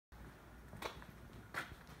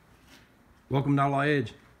Welcome to Outlaw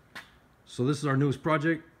Edge. So this is our newest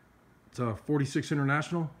project. It's a 46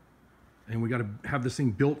 International, and we got to have this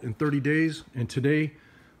thing built in 30 days. And today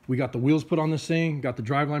we got the wheels put on this thing, got the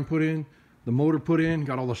driveline put in, the motor put in,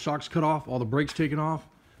 got all the shocks cut off, all the brakes taken off,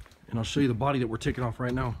 and I'll show you the body that we're taking off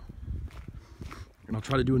right now. And I'll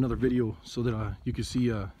try to do another video so that you can see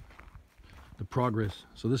the progress.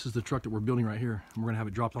 So this is the truck that we're building right here. And we're gonna have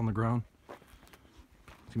it dropped on the ground.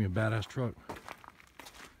 It's gonna be a badass truck.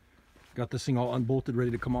 Got this thing all unbolted,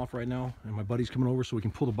 ready to come off right now, and my buddy's coming over so we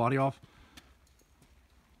can pull the body off.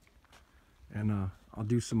 And I'll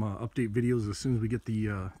do some update videos as soon as we get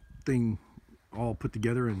the thing all put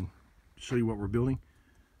together and show you what we're building.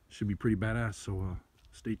 Should be pretty badass, so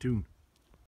stay tuned.